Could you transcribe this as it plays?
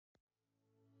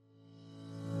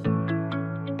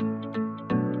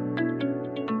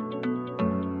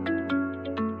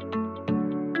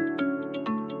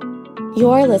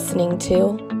You're listening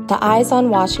to the Eyes on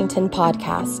Washington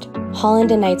podcast, Holland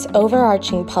and Knight's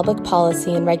overarching public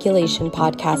policy and regulation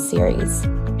podcast series.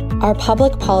 Our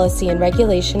public policy and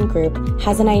regulation group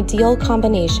has an ideal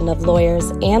combination of lawyers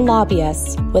and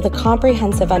lobbyists with a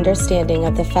comprehensive understanding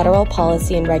of the federal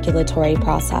policy and regulatory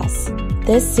process.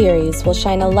 This series will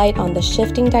shine a light on the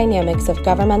shifting dynamics of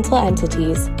governmental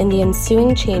entities and the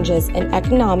ensuing changes in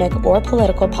economic or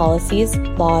political policies,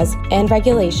 laws, and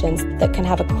regulations that can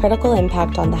have a critical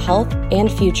impact on the health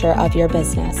and future of your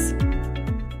business.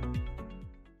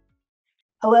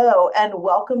 Hello, and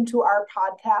welcome to our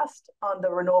podcast on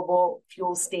the Renewable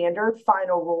Fuel Standard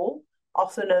Final Rule,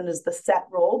 also known as the SET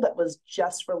Rule, that was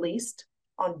just released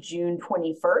on June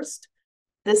 21st.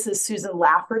 This is Susan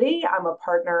Lafferty. I'm a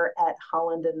partner at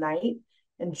Holland & Knight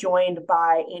and joined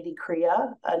by Andy Crea,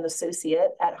 an associate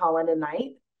at Holland &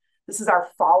 Knight. This is our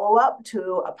follow-up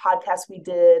to a podcast we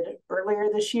did earlier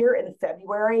this year in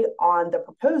February on the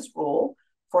proposed rule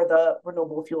for the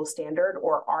Renewable Fuel Standard,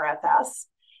 or RFS.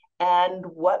 And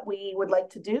what we would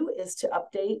like to do is to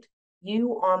update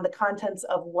you on the contents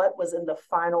of what was in the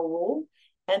final rule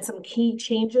and some key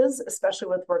changes, especially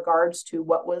with regards to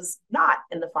what was not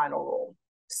in the final rule.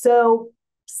 So,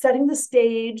 setting the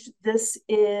stage, this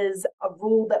is a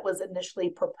rule that was initially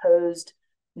proposed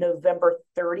November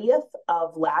 30th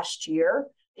of last year.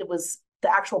 The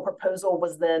actual proposal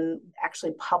was then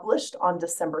actually published on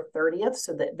December 30th,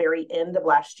 so the very end of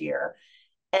last year.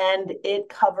 And it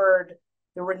covered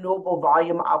the renewable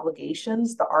volume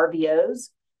obligations, the RVOs,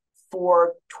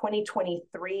 for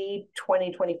 2023,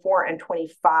 2024, and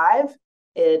 25.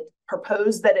 It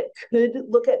proposed that it could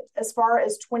look at as far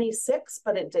as 26,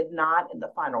 but it did not in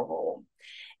the final rule.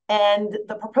 And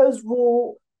the proposed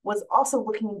rule was also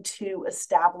looking to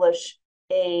establish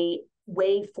a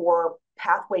way for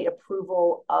pathway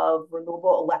approval of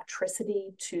renewable electricity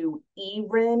to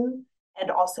eRIN,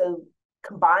 and also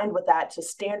combined with that to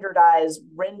standardize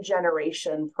RIN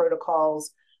generation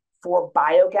protocols for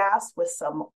biogas with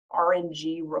some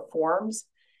RNG reforms.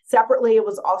 Separately, it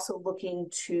was also looking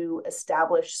to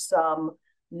establish some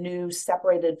new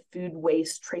separated food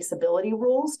waste traceability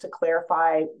rules to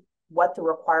clarify what the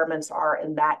requirements are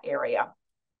in that area,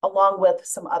 along with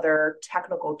some other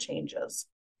technical changes.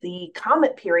 The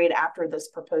comment period after this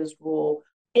proposed rule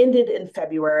ended in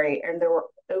February, and there were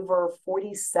over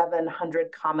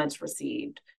 4,700 comments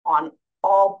received on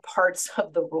all parts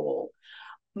of the rule.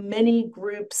 Many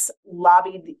groups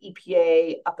lobbied the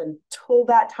EPA up until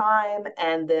that time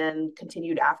and then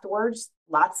continued afterwards.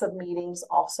 Lots of meetings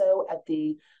also at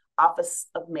the Office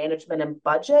of Management and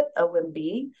Budget,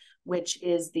 OMB, which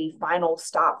is the final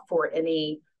stop for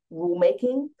any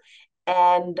rulemaking.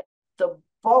 And the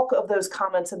bulk of those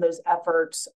comments and those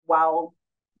efforts, while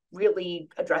really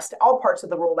addressed all parts of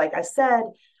the rule, like I said,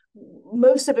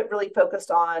 most of it really focused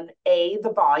on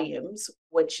the volumes,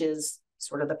 which is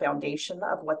sort of the foundation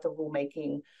of what the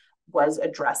rulemaking was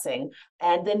addressing,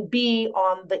 and then B,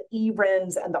 on the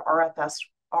eRINs and the RFS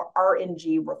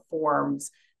RNG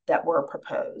reforms that were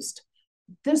proposed.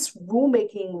 This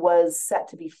rulemaking was set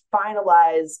to be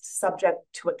finalized subject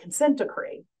to a consent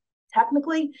decree.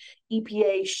 Technically,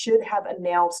 EPA should have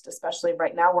announced, especially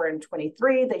right now we're in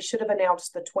 23, they should have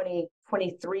announced the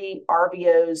 2023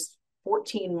 RVOs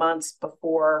 14 months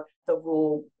before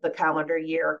the calendar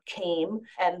year came,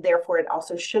 and therefore it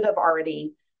also should have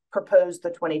already proposed the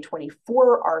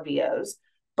 2024 RVOs,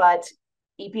 but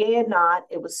EPA had not.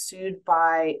 It was sued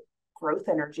by Growth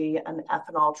Energy, an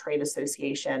ethanol trade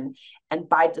association, and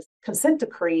by consent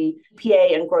decree,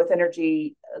 EPA and Growth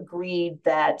Energy agreed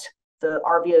that the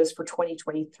RVOs for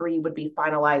 2023 would be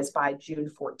finalized by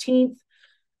June 14th.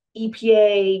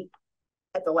 EPA,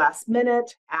 at the last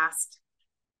minute, asked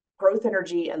Growth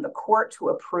Energy and the court to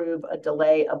approve a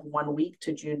delay of 1 week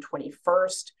to June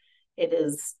 21st. It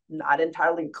is not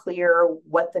entirely clear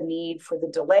what the need for the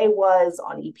delay was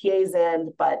on EPA's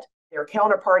end, but their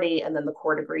counterparty and then the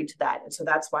court agreed to that. And so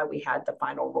that's why we had the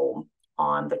final rule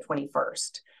on the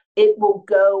 21st. It will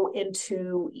go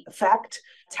into effect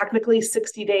technically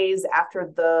 60 days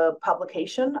after the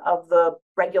publication of the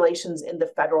regulations in the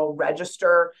Federal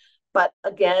Register. But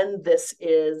again,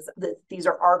 these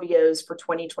are RVOs for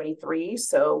 2023.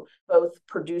 So both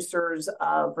producers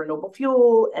of renewable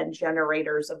fuel and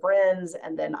generators of RINs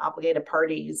and then obligated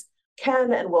parties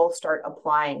can and will start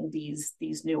applying these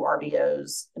new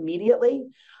RVOs immediately.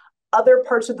 Other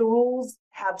parts of the rules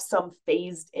have some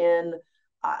phased in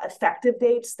effective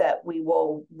dates that we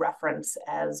will reference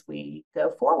as we go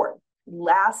forward.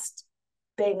 Last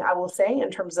thing I will say in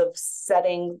terms of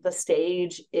setting the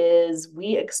stage is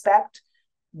we expect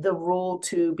the rule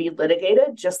to be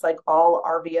litigated, just like all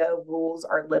RVO rules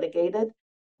are litigated.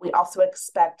 We also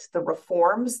expect the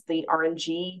reforms, the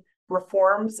RNG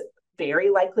reforms, very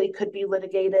likely could be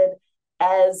litigated,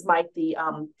 as might the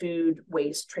food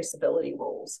waste traceability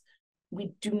rules.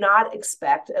 We do not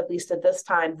expect, at least at this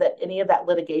time, that any of that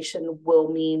litigation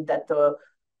will mean that the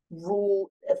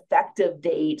rule effective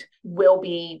date will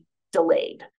be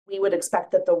delayed. We would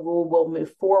expect that the rule will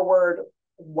move forward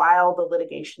while the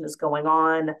litigation is going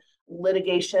on.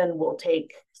 Litigation will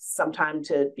take some time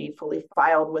to be fully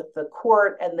filed with the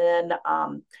court, and then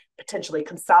potentially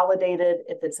consolidated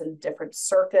if it's in different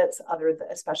circuits,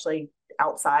 especially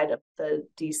outside of the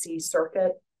DC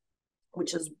circuit,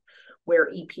 which is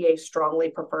where EPA strongly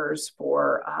prefers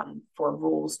for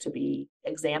rules to be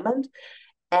examined.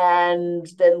 And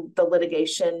then the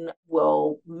litigation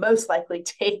will most likely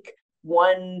take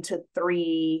 1 to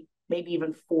 3, maybe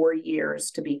even 4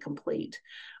 years to be complete.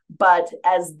 But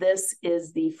as this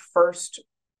is the first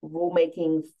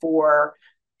rulemaking for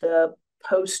the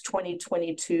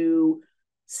post-2022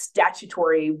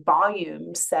 statutory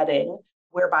volume setting,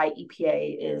 whereby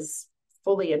EPA is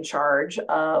fully in charge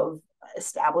of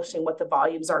establishing what the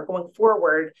volumes are going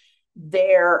forward,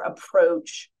 their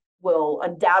approach will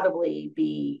undoubtedly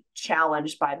be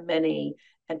challenged by many,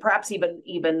 and perhaps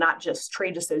even not just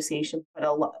trade associations, but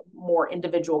a lot more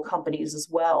individual companies as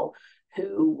well,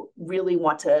 who really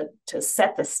want to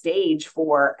set the stage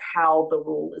for how the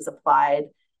rule is applied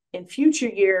in future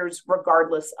years,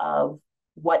 regardless of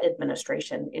what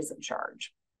administration is in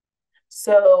charge.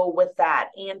 So with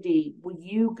that, Andy, will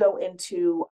you go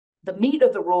into the meat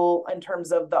of the rule in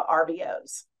terms of the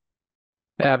RVOs?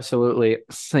 Absolutely.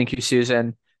 Thank you,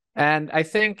 Susan. And I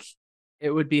think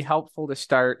it would be helpful to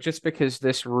start just because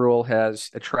this rule has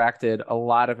attracted a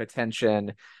lot of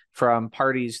attention from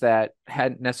parties that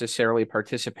hadn't necessarily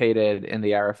participated in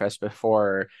the RFS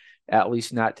before, at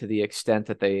least not to the extent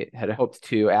that they had hoped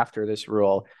to after this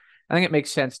rule. I think it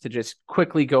makes sense to just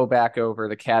quickly go back over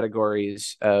the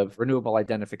categories of renewable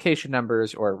identification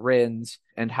numbers, or RINs,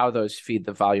 and how those feed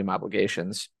the volume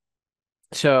obligations.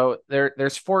 So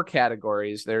there's 4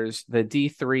 categories. There's the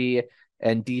D3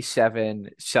 and D7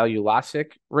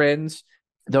 cellulosic RINs.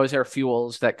 Those are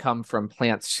fuels that come from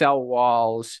plant cell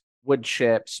walls, wood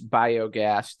chips,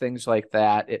 biogas, things like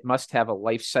that. It must have a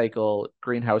life cycle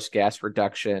greenhouse gas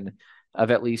reduction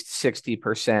of at least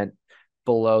 60%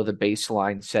 below the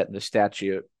baseline set in the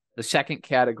statute. The second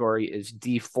category is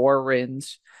D4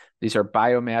 RINs. These are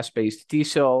biomass-based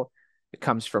diesel. It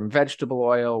comes from vegetable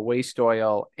oil, waste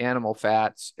oil, animal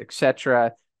fats,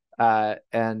 etc.,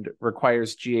 and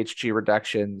requires GHG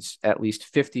reductions at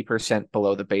least 50%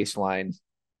 below the baseline.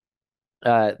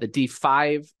 The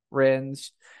D5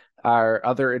 RINs are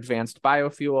other advanced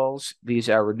biofuels. These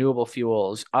are renewable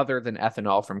fuels other than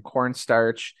ethanol from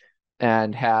cornstarch,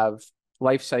 and have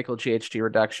life cycle GHG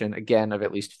reduction, again, of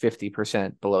at least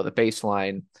 50% below the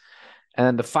baseline. And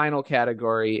then the final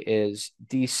category is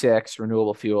D6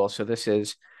 renewable fuel. So this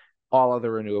is all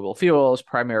other renewable fuels,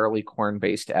 primarily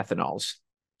corn-based ethanols.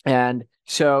 And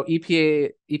so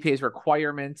EPA's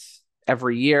requirements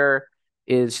every year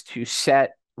is to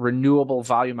set renewable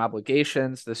volume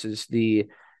obligations. This is the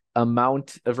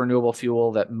amount of renewable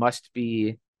fuel that must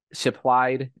be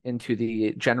supplied into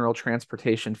the general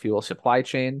transportation fuel supply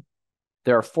chain.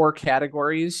 There are 4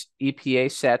 categories.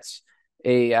 EPA sets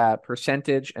a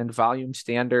percentage and volume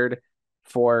standard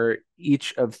for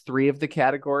each of 3 of the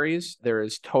categories. There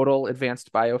is total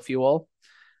advanced biofuel.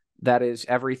 That is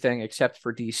everything except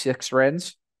for D6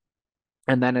 RINs.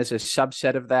 And then as a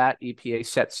subset of that, EPA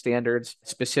sets standards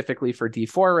specifically for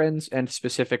D4 RINs and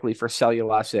specifically for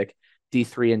cellulosic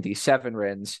D3 and D7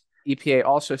 RINs. EPA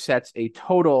also sets a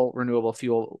total renewable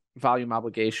fuel volume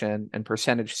obligation and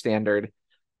percentage standard.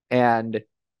 And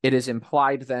it is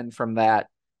implied then from that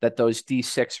those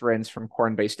D6 RINs from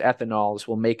corn-based ethanols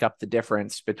will make up the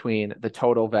difference between the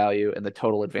total value and the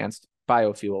total advanced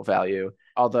biofuel value,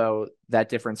 although that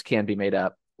difference can be made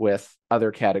up with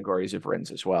other categories of RINs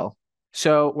as well.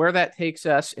 So where that takes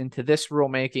us into this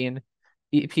rulemaking,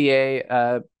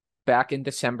 EPA back in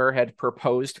December had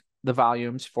proposed the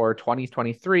volumes for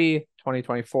 2023,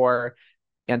 2024,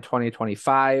 and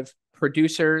 2025.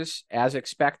 Producers, as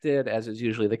expected, as is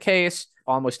usually the case,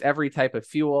 almost every type of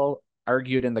fuel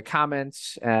argued in the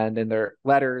comments and in their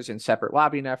letters and separate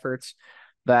lobbying efforts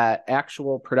that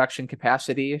actual production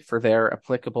capacity for their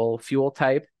applicable fuel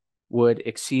type would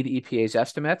exceed EPA's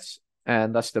estimates,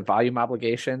 and thus the volume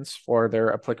obligations for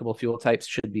their applicable fuel types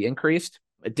should be increased.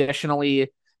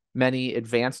 Additionally, many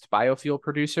advanced biofuel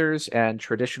producers and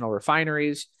traditional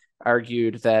refineries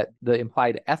argued that the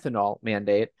implied ethanol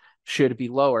mandate should be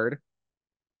lowered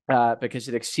because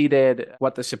it exceeded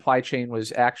what the supply chain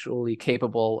was actually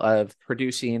capable of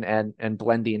producing and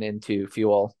blending into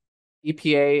fuel.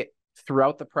 EPA,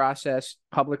 throughout the process,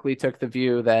 publicly took the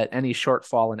view that any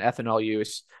shortfall in ethanol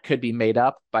use could be made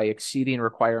up by exceeding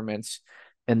requirements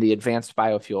in the advanced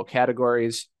biofuel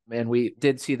categories. And we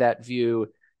did see that view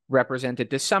represented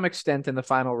to some extent in the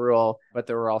final rule, but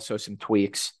there were also some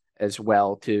tweaks as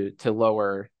well to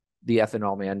lower the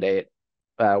ethanol mandate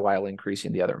while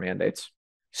increasing the other mandates.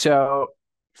 So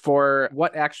for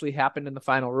what actually happened in the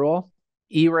final rule,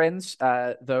 E-RINs,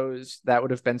 those that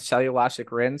would have been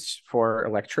cellulosic RINs for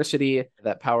electricity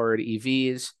that powered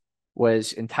EVs,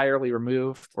 was entirely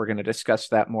removed. We're going to discuss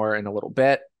that more in a little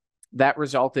bit. That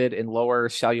resulted in lower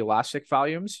cellulosic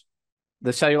volumes.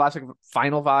 The cellulosic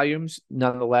final volumes,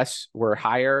 nonetheless, were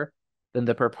higher than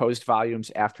the proposed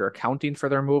volumes after accounting for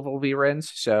the removal of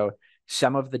E-RINs. So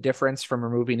some of the difference from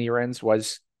removing E-RINs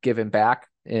was given back,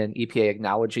 in EPA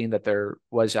acknowledging that there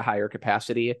was a higher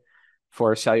capacity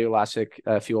for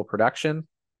cellulosic fuel production.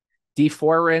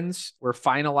 D4 RINs were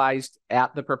finalized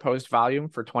at the proposed volume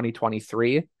for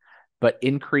 2023, but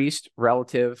increased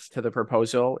relative to the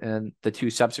proposal in the 2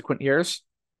 subsequent years.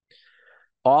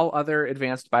 All other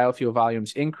advanced biofuel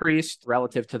volumes increased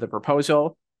relative to the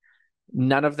proposal.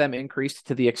 None of them increased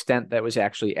to the extent that was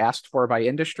actually asked for by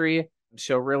industry.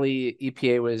 So really,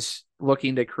 EPA was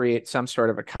looking to create some sort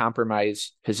of a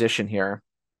compromise position here.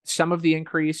 Some of the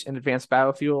increase in advanced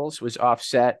biofuels was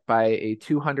offset by a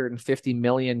 250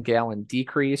 million gallon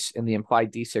decrease in the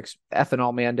implied D6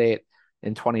 ethanol mandate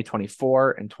in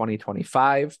 2024 and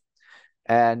 2025.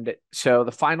 And so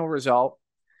the final result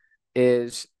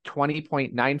is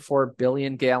 20.94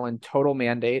 billion gallon total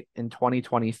mandate in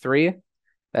 2023.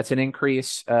 That's an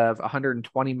increase of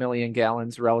 120 million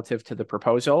gallons relative to the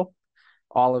proposal,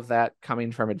 all of that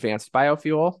coming from advanced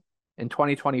biofuel. In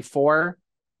 2024,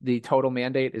 the total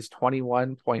mandate is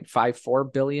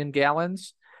 21.54 billion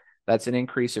gallons. That's an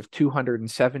increase of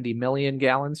 270 million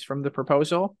gallons from the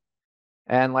proposal.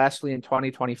 And lastly, in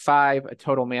 2025, a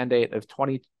total mandate of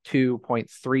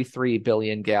 22.33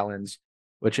 billion gallons,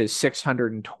 which is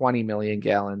 620 million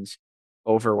gallons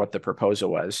over what the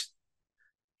proposal was.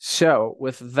 So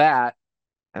with that,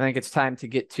 I think it's time to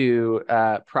get to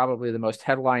probably the most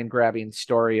headline-grabbing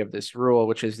story of this rule,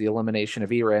 which is the elimination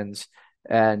of E-RINs.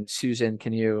 And Susan,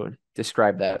 can you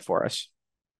describe that for us?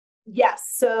 Yes.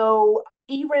 So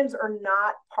E-RINs are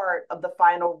not part of the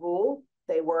final rule.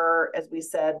 They were, as we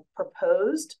said,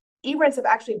 proposed. E-RINs have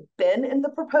actually been in the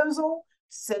proposal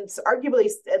since arguably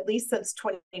at least since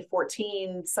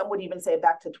 2014. Some would even say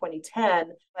back to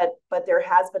 2010. But there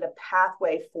has been a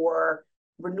pathway for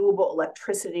renewable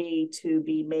electricity to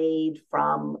be made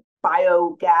from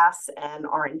biogas and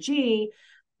RNG,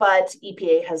 but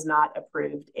EPA has not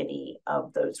approved any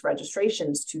of those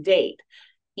registrations to date.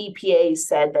 EPA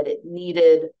said that it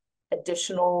needed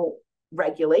additional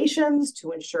regulations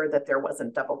to ensure that there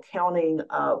wasn't double counting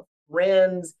of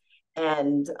RINs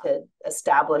and to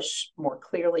establish more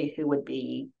clearly who would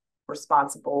be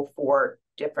responsible for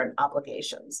different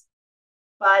obligations.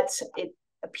 But it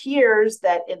appears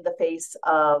that in the face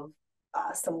of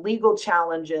some legal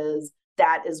challenges,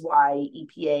 that is why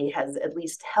EPA has at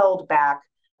least held back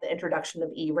the introduction of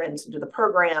E-RINs into the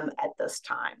program at this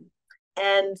time.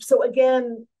 And so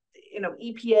again,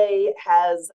 EPA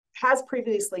has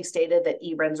previously stated that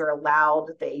E-RINs are allowed.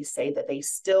 They say that they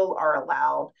still are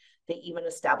allowed. They even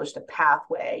established a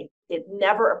pathway. It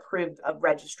never approved of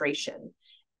registration.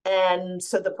 And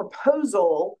so the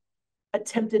proposal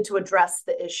attempted to address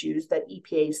the issues that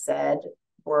EPA said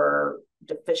were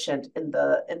deficient in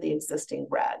the existing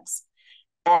regs.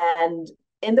 And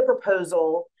in the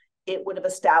proposal, it would have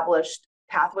established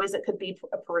pathways that could be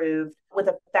approved with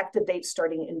effective dates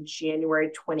starting in January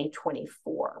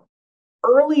 2024.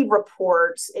 Early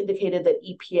reports indicated that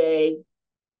EPA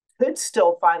could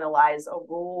still finalize a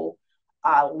rule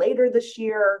later this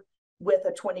year with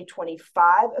a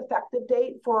 2025 effective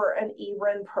date for an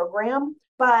E-RIN program.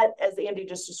 But as Andy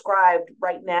just described,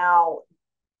 right now,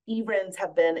 E-RINs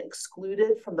have been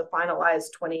excluded from the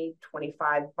finalized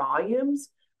 2025 volumes,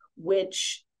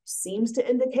 which seems to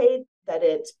indicate that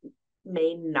it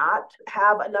may not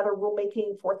have another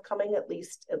rulemaking forthcoming, at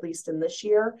least in this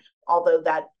year, although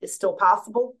that is still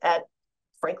possible at,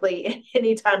 frankly,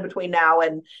 any time between now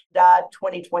and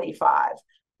 2025.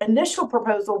 Initial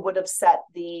proposal would have set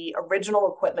the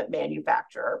original equipment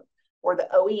manufacturer, or the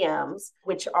OEMs,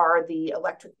 which are the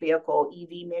electric vehicle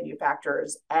EV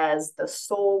manufacturers, as the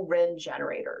sole RIN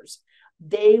generators.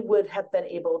 They would have been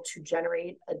able to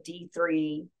generate a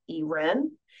D3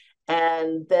 E-RIN,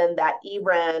 and then that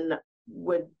E-RIN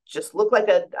would just look like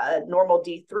a normal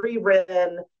D3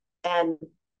 RIN, and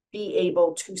be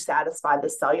able to satisfy the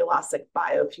cellulosic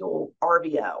biofuel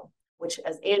RVO, which,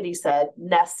 as Andy said,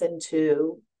 nests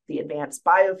into the advanced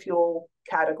biofuel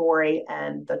category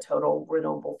and the total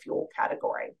renewable fuel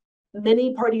category.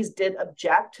 Many parties did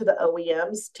object to the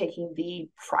OEMs taking the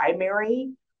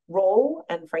primary role,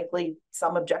 and frankly,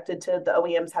 some objected to the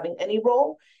OEMs having any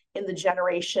role in the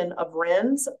generation of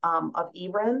RINs, of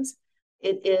e-RINs.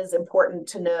 It is important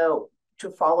to know to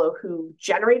follow who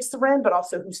generates the RIN, but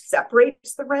also who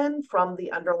separates the RIN from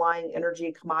the underlying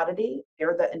energy commodity.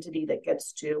 They're the entity that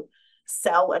gets to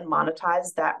sell and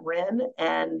monetize that RIN.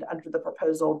 And under the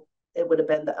proposal, it would have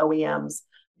been the OEMs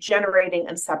generating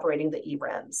and separating the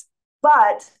e-RINs.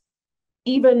 But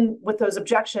even with those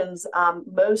objections,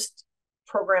 most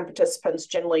program participants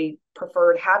generally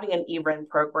preferred having an e-RIN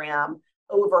program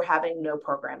over having no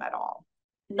program at all.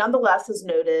 Nonetheless, as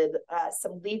noted,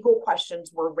 some legal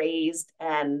questions were raised,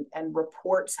 and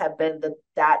reports have been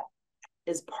that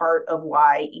is part of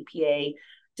why EPA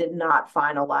did not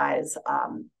finalize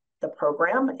the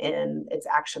program in its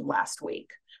action last week.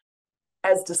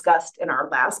 As discussed in our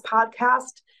last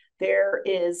podcast, there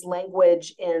is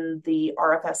language in the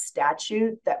RFS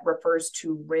statute that refers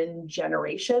to RIN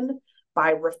generation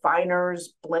by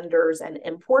refiners, blenders, and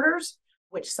importers,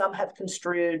 which some have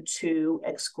construed to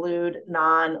exclude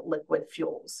non-liquid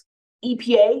fuels.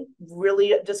 EPA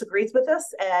really disagrees with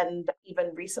this, and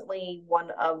even recently, one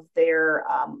of their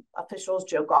officials,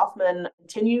 Joe Goffman,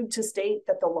 continued to state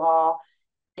that the law,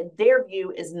 in their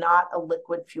view, is not a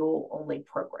liquid fuel only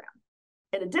program.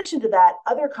 In addition to that,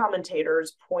 other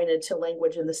commentators pointed to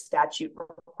language in the statute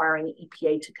requiring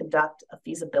EPA to conduct a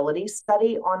feasibility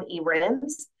study on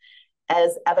e-RINs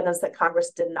as evidence that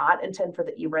Congress did not intend for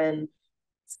the e-RIN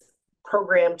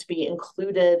program to be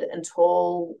included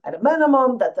until, at a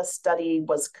minimum, that the study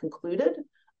was concluded,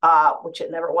 which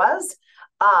it never was.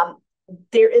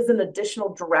 There is an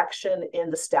additional direction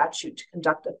in the statute to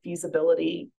conduct a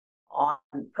feasibility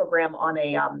program on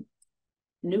a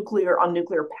nuclear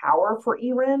power for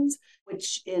e-RINs,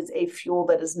 which is a fuel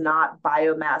that is not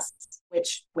biomass,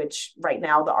 which right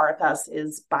now the RFS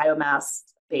is biomass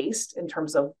based in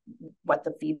terms of what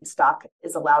the feedstock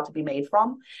is allowed to be made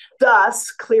from.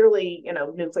 Thus, clearly,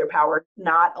 nuclear power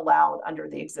not allowed under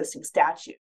the existing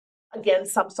statute. Again,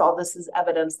 some saw this as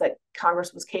evidence that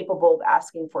Congress was capable of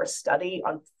asking for a study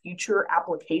on future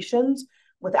applications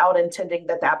without intending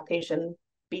that the application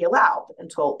be allowed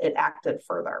until it acted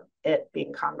further, it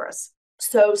being Congress.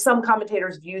 So some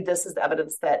commentators viewed this as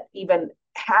evidence that even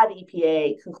had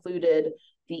EPA concluded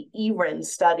the e-RIN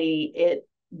study, it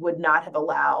would not have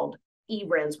allowed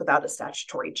e-RINs without a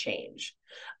statutory change.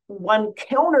 One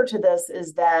counter to this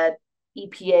is that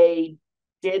EPA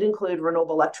did include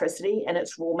renewable electricity in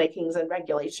its rulemakings and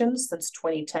regulations since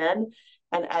 2010.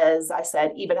 And as I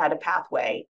said, even had a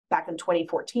pathway back in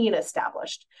 2014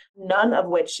 established, none of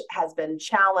which has been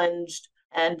challenged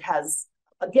and has,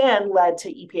 again, led to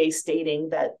EPA stating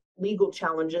that legal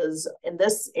challenges in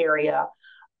this area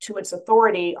to its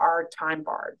authority are time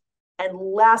barred. And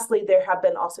lastly, there have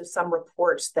been also some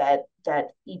reports that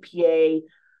EPA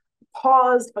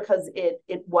paused because it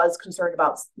was concerned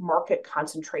about market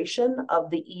concentration of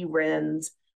the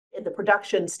e-RINs in the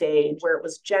production stage where it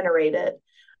was generated.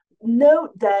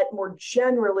 Note that more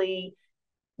generally,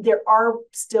 there are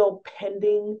still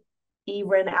pending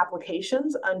e-RIN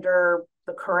applications under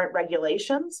the current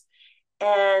regulations,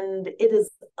 and it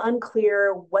is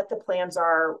unclear what the plans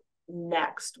are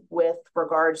next with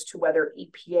regards to whether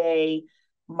EPA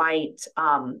might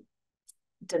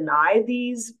deny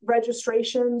these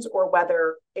registrations or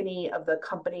whether any of the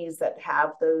companies that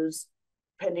have those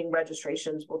pending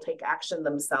registrations will take action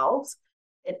themselves.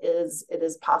 It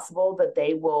is possible that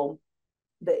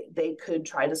they could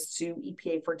try to sue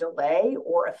EPA for delay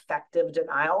or effective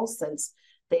denial since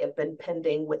they have been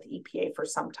pending with EPA for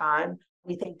some time.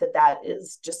 We think that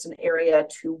is just an area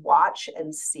to watch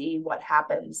and see what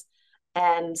happens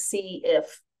and see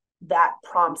if that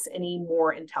prompts any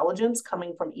more intelligence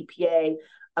coming from EPA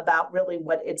about really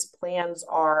what its plans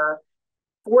are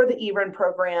for the e-RIN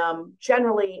program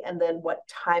generally, and then what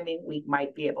timing we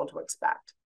might be able to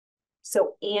expect.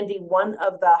 So, Andy, one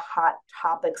of the hot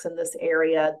topics in this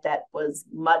area that was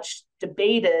much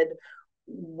debated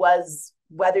was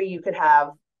whether you could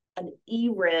have an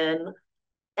e-RIN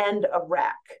and a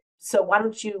REC. So why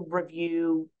don't you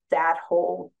review that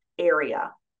whole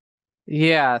area?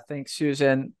 Yeah, thanks,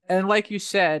 Susan. And like you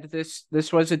said, this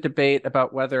was a debate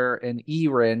about whether an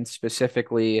e-RIN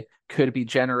specifically could be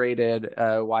generated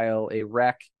while a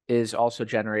REC is also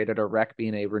generated, a REC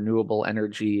being a renewable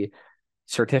energy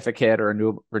certificate or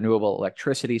a renewable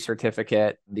electricity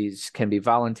certificate. These can be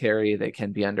voluntary, they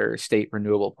can be under state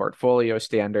renewable portfolio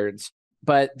standards.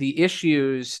 But the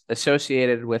issues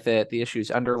associated with it, the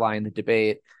issues underlying the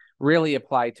debate, really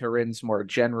apply to RINs more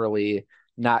generally,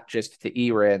 not just to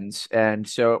eRINs. And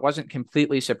so it wasn't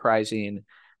completely surprising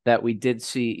that we did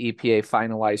see EPA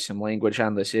finalize some language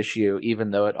on this issue,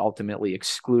 even though it ultimately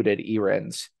excluded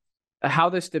eRINs. How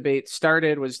this debate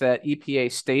started was that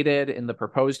EPA stated in the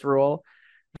proposed rule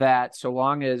that so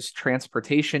long as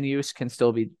transportation use can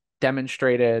still be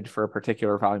demonstrated for a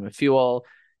particular volume of fuel,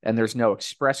 and there's no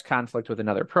express conflict with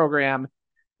another program,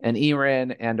 an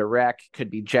eRIN and a REC could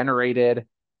be generated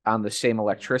on the same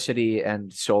electricity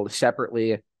and sold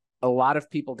separately. A lot of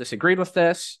people disagreed with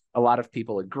this. A lot of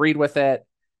people agreed with it.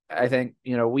 I think,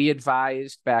 we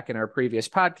advised back in our previous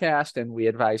podcast, and we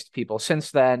advised people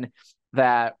since then,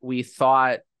 that we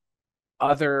thought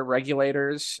other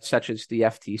regulators, such as the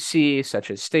FTC,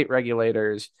 such as state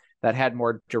regulators, that had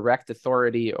more direct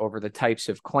authority over the types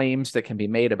of claims that can be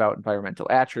made about environmental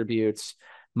attributes,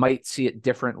 might see it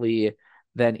differently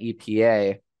than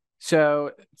EPA.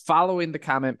 So following the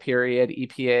comment period,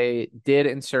 EPA did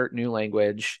insert new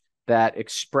language that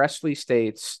expressly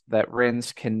states that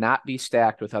RINs cannot be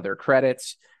stacked with other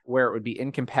credits, where it would be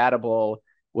incompatible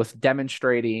with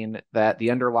demonstrating that the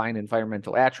underlying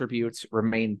environmental attributes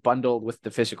remain bundled with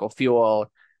the physical fuel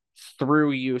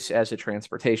through use as a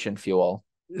transportation fuel.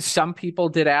 Some people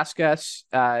did ask us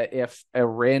if a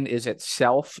RIN is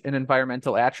itself an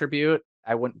environmental attribute.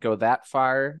 I wouldn't go that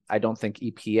far. I don't think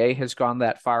EPA has gone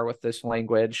that far with this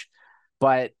language,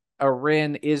 but a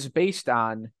RIN is based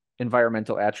on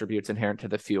environmental attributes inherent to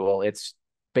the fuel. It's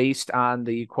based on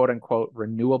the quote unquote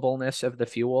renewableness of the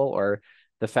fuel, or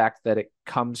the fact that it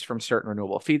comes from certain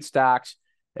renewable feedstocks.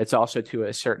 It's also, to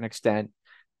a certain extent,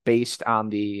 based on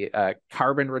the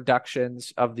carbon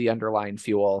reductions of the underlying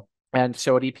fuel. And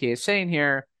so what EPA is saying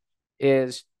here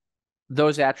is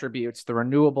those attributes, the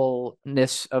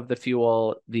renewableness of the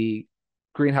fuel, the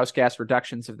greenhouse gas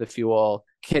reductions of the fuel,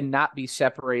 cannot be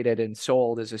separated and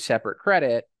sold as a separate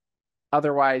credit.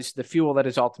 Otherwise, the fuel that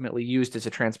is ultimately used as a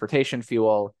transportation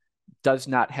fuel does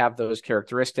not have those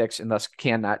characteristics and thus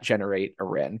cannot generate a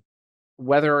RIN.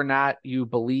 Whether or not you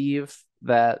believe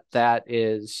that that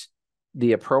is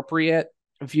the appropriate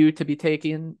view to be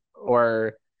taken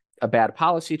or a bad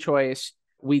policy choice,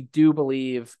 we do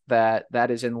believe that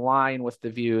that is in line with the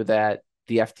view that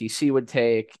the FTC would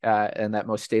take and that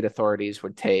most state authorities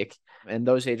would take. And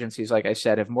those agencies, like I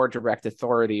said, have more direct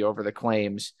authority over the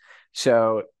claims.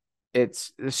 So it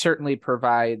certainly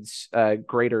provides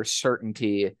greater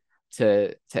certainty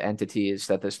to entities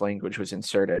that this language was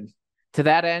inserted. To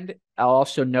that end, I'll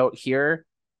also note here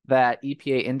that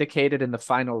EPA indicated in the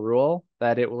final rule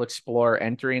that it will explore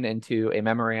entering into a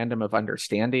memorandum of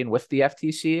understanding with the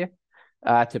FTC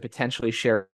to potentially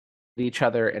share with each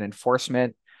other and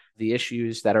enforcement the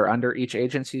issues that are under each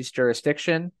agency's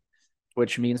jurisdiction,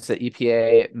 which means that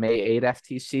EPA may aid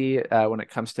FTC when it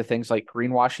comes to things like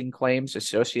greenwashing claims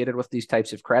associated with these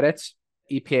types of credits.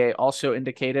 EPA also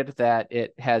indicated that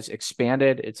it has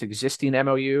expanded its existing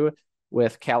MOU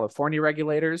with California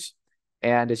regulators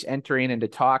and is entering into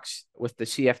talks with the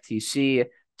CFTC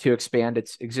to expand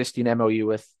its existing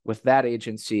MOU with that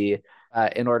agency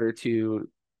in order to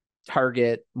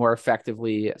target more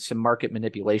effectively some market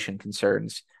manipulation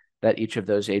concerns that each of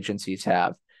those agencies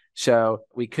have. So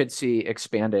we could see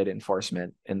expanded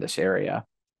enforcement in this area.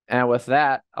 And with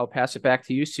that, I'll pass it back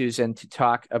to you, Susan, to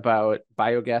talk about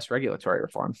biogas regulatory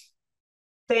reform.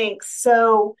 Thanks.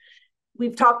 So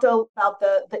we've talked about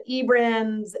the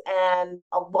eRINs, and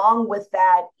along with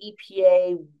that,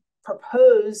 EPA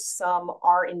proposed some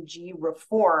RNG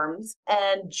reforms.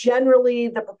 And generally,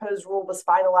 the proposed rule was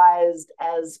finalized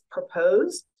as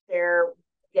proposed. There,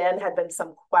 again, had been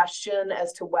some question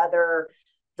as to whether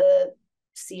the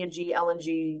CNG,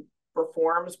 LNG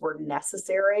reforms were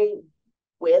necessary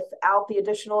without the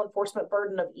additional enforcement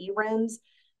burden of eRINs.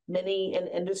 Many in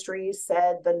industry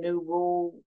said the new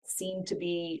rule seemed to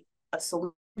be a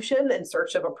solution in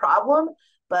search of a problem,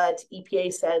 but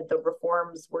EPA said the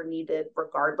reforms were needed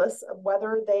regardless of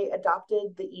whether they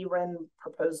adopted the eRIN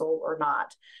proposal or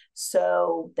not.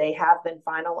 So they have been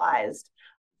finalized.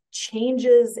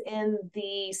 Changes in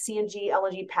the CNG,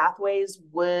 LNG pathways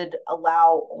would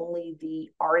allow only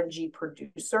the RNG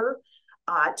producer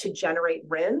to generate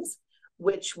RINs,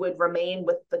 which would remain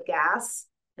with the gas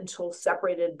until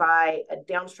separated by a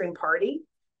downstream party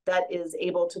that is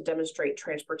able to demonstrate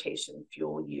transportation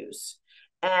fuel use.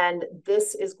 And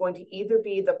this is going to either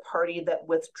be the party that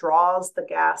withdraws the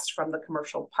gas from the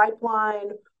commercial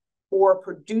pipeline or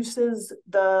produces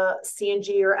the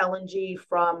CNG or LNG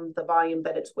from the volume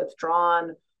that it's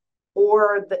withdrawn,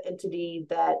 or the entity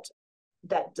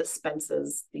that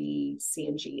dispenses the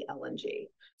CNG, LNG.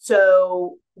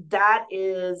 So that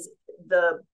is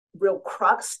the real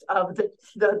crux of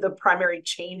the primary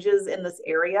changes in this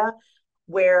area,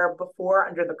 where before,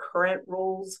 under the current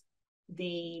rules,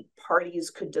 the parties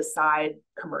could decide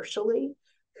commercially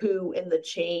who in the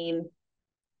chain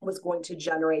was going to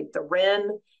generate the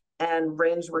RIN, and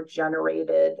RINs were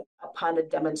generated upon a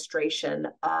demonstration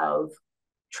of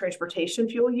transportation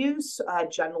fuel use,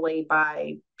 generally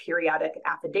by periodic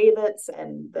affidavits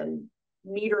and then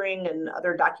metering and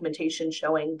other documentation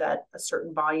showing that a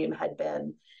certain volume had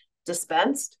been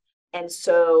dispensed. And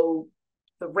so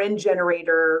the RIN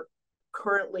generator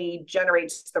currently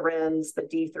generates the RINs, the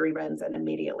D3 RINs, and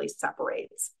immediately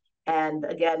separates. And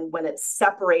again, when it's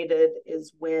separated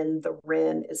is when the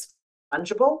RIN is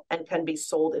fungible and can be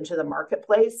sold into the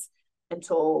marketplace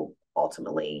until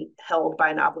ultimately held by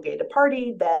an obligated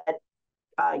party that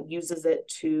uses it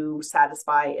to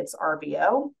satisfy its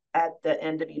RVO at the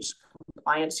end of each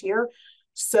compliance year.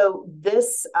 So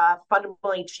this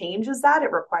fundamentally changes that.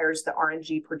 It requires the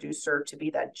RNG producer to be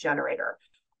that generator.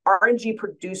 RNG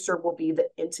producer will be the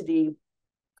entity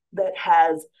that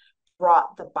has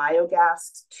brought the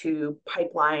biogas to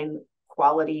pipeline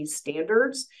quality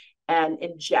standards and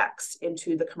injects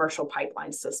into the commercial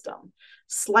pipeline system.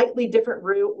 Slightly different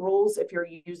rules if you're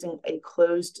using a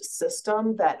closed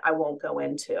system that I won't go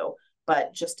into,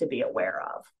 but just to be aware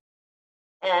of.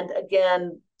 And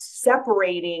again,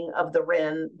 separating of the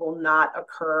RIN will not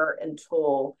occur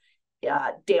until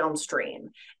downstream.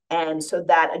 And so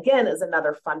that, again, is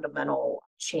another fundamental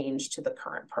change to the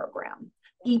current program.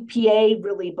 EPA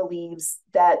really believes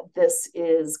that this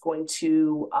is going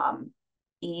to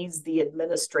ease the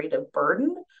administrative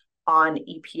burden on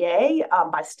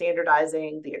EPA by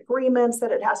standardizing the agreements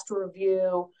that it has to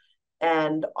review,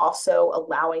 and also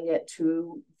allowing it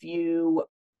to view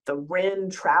the RIN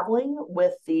traveling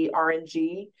with the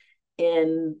RNG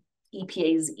in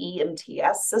EPA's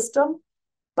EMTS system.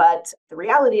 But the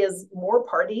reality is more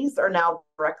parties are now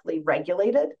directly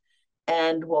regulated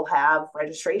and will have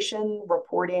registration,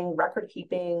 reporting, record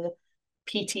keeping,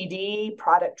 PTD,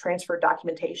 product transfer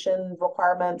documentation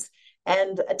requirements,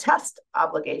 and attest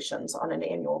obligations on an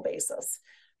annual basis.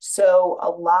 So a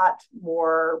lot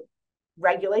more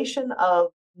regulation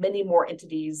of many more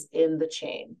entities in the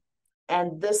chain.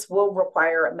 And this will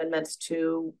require amendments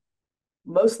to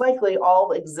most likely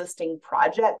all existing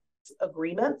project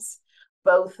agreements,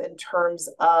 both in terms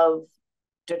of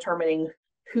determining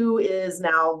who is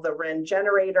now the RIN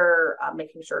generator,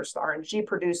 making sure it's the RNG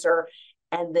producer,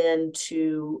 and then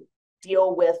to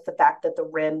deal with the fact that the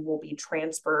RIN will be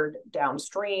transferred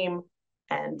downstream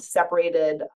and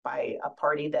separated by a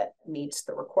party that meets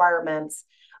the requirements.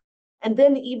 And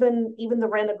then even the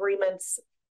RIN agreements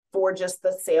for just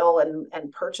the sale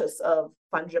and purchase of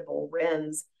fungible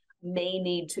RINs may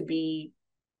need to be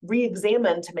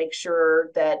re-examined to make sure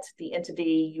that the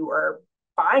entity you are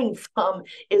buying from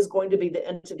is going to be the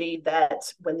entity that,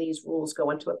 when these rules go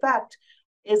into effect,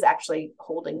 is actually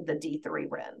holding the D3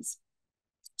 RINs.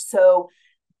 So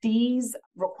these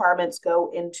requirements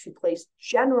go into place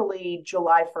generally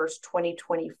July 1st,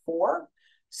 2024.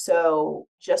 So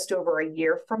just over a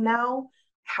year from now.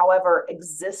 However,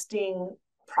 existing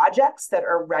projects that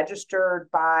are registered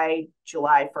by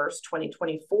July 1st,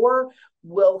 2024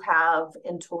 will have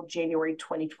until January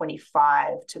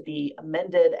 2025 to be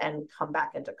amended and come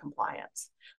back into compliance.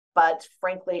 But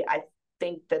frankly, I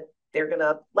think that they're going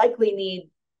to likely need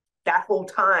that whole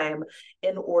time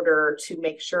in order to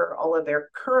make sure all of their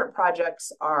current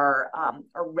projects are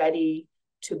ready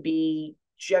to be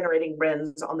generating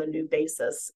RINs on the new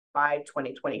basis by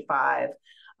 2025.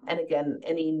 And again,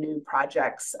 any new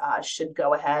projects should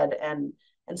go ahead and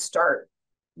start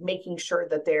making sure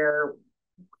that they're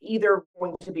either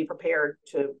going to be prepared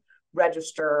to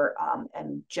register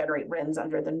and generate RINs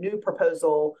under the new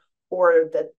proposal, or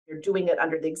that they're doing it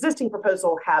under the existing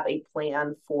proposal, have a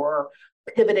plan for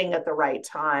pivoting at the right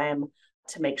time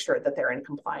to make sure that they're in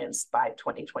compliance by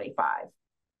 2025.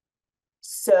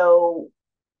 So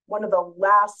one of the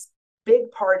last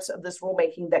big parts of this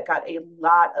rulemaking that got a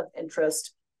lot of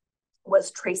interest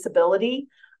was traceability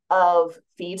of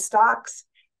feedstocks.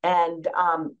 And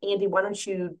Andy, why don't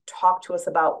you talk to us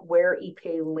about where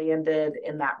EPA landed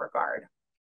in that regard?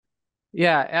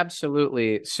 Yeah,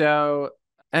 absolutely. So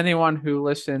anyone who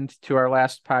listened to our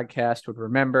last podcast would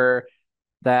remember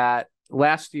that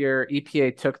last year,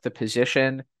 EPA took the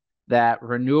position that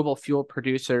renewable fuel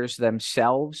producers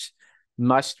themselves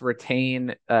must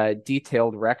retain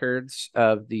detailed records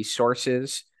of the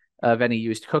sources of any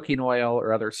used cooking oil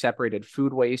or other separated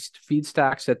food waste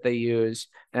feedstocks that they use,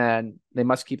 and they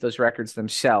must keep those records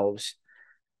themselves.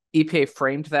 EPA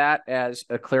framed that as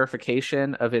a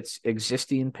clarification of its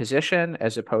existing position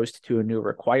as opposed to a new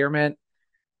requirement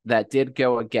that did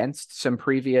go against some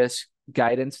previous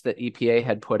guidance that EPA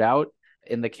had put out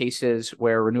in the cases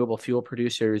where renewable fuel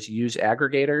producers use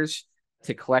aggregators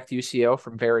to collect UCO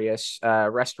from various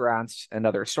restaurants and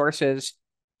other sources.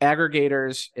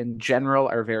 Aggregators in general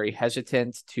are very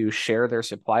hesitant to share their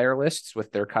supplier lists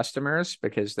with their customers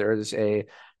because there is a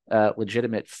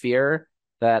legitimate fear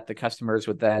that the customers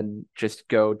would then just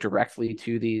go directly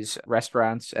to these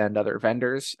restaurants and other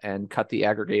vendors and cut the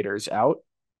aggregators out.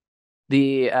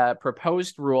 The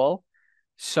proposed rule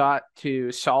sought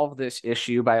to solve this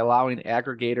issue by allowing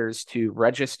aggregators to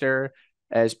register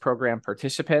as program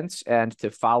participants and to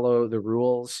follow the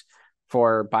rules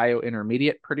for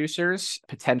biointermediate producers,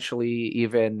 potentially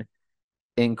even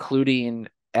including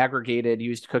aggregated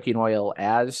used cooking oil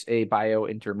as a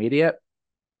biointermediate.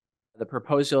 The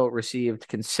proposal received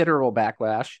considerable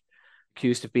backlash,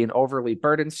 accused of being overly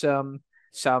burdensome.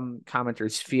 Some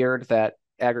commenters feared that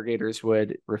aggregators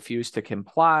would refuse to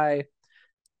comply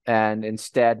and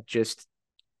instead just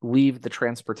leave the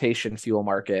transportation fuel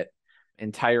market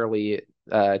entirely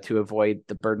to avoid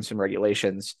the burdensome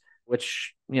regulations,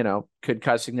 which, could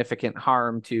cause significant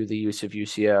harm to the use of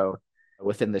UCO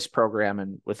within this program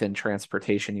and within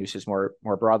transportation uses more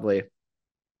broadly.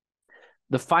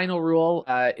 The final rule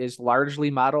is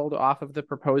largely modeled off of the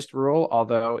proposed rule,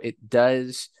 although it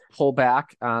does pull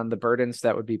back on the burdens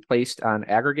that would be placed on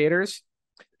aggregators.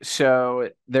 So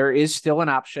there is still an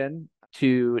option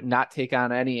to not take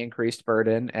on any increased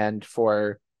burden and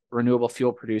for renewable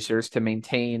fuel producers to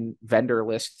maintain vendor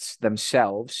lists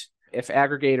themselves. If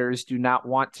aggregators do not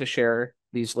want to share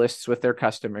these lists with their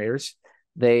customers,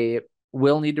 they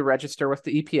will need to register with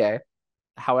the EPA.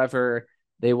 However,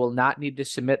 they will not need to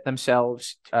submit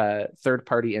themselves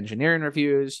third-party engineering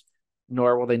reviews,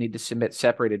 nor will they need to submit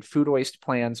separated food waste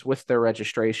plans with their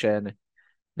registration.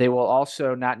 They will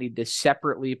also not need to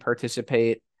separately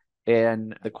participate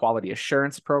in the quality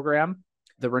assurance program.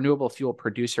 The renewable fuel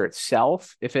producer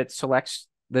itself, if it selects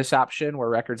this option where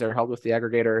records are held with the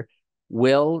aggregator,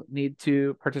 will need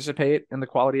to participate in the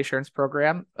quality assurance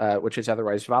program, which is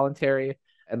otherwise voluntary,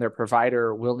 and their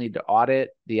provider will need to audit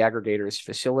the aggregator's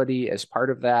facility as part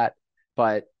of that,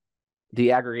 but the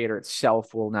aggregator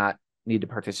itself will not need to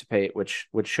participate, which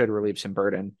should relieve some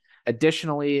burden.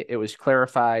 Additionally, it was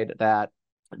clarified that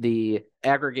the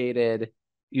aggregated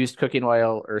used cooking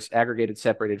oil or aggregated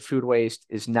separated food waste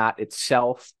is not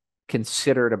itself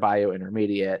considered a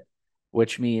biointermediate,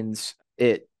 which means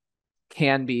it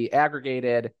can be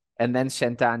aggregated and then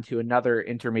sent on to another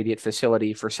intermediate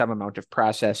facility for some amount of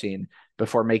processing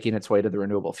before making its way to the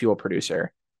renewable fuel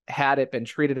producer. Had it been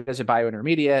treated as a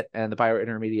biointermediate and the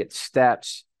biointermediate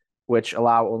steps, which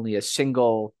allow only a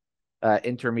single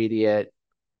intermediate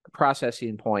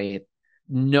processing point,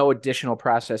 no additional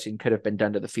processing could have been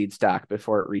done to the feedstock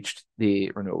before it reached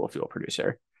the renewable fuel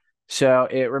producer. So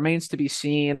it remains to be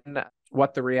seen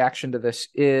what the reaction to this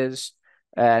is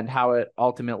and how it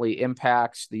ultimately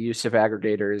impacts the use of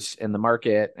aggregators in the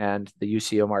market and the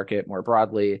UCO market more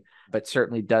broadly, but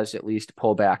certainly does at least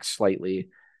pull back slightly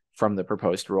from the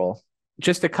proposed rule.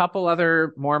 Just a couple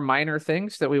other more minor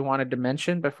things that we wanted to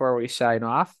mention before we sign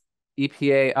off.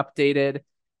 EPA updated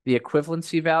the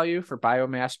equivalency value for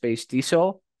biomass-based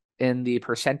diesel in the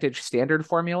percentage standard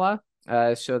formula.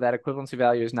 So that equivalency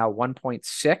value is now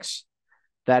 1.6.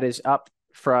 That is up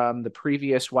from the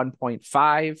previous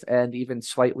 1.5 and even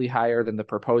slightly higher than the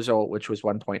proposal, which was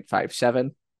 1.57.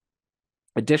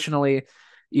 Additionally,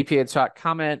 EPA had sought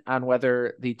comment on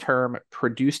whether the term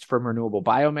produced from renewable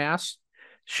biomass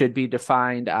should be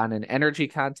defined on an energy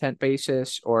content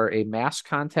basis or a mass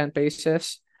content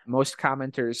basis. Most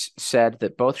commenters said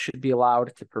that both should be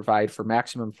allowed to provide for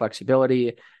maximum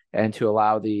flexibility and to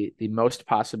allow the most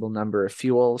possible number of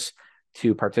fuels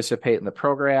to participate in the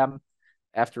program.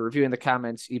 After reviewing the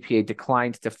comments, EPA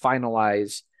declined to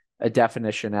finalize a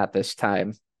definition at this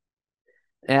time.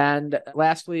 And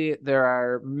lastly, there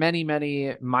are many,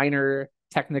 many minor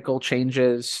technical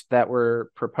changes that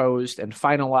were proposed and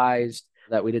finalized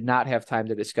that we did not have time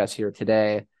to discuss here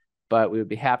today, but we would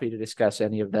be happy to discuss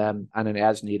any of them on an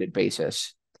as-needed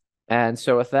basis. And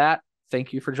so with that,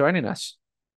 thank you for joining us.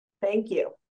 Thank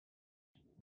you.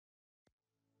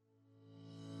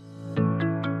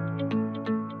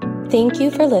 Thank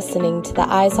you for listening to the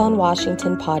Eyes on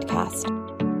Washington podcast,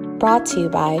 brought to you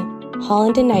by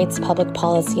Holland & Knight's Public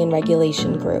Policy and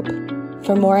Regulation Group.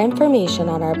 For more information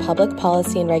on our Public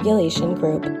Policy and Regulation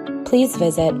Group, please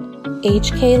visit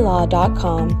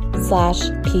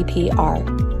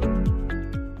hklaw.com/ppr.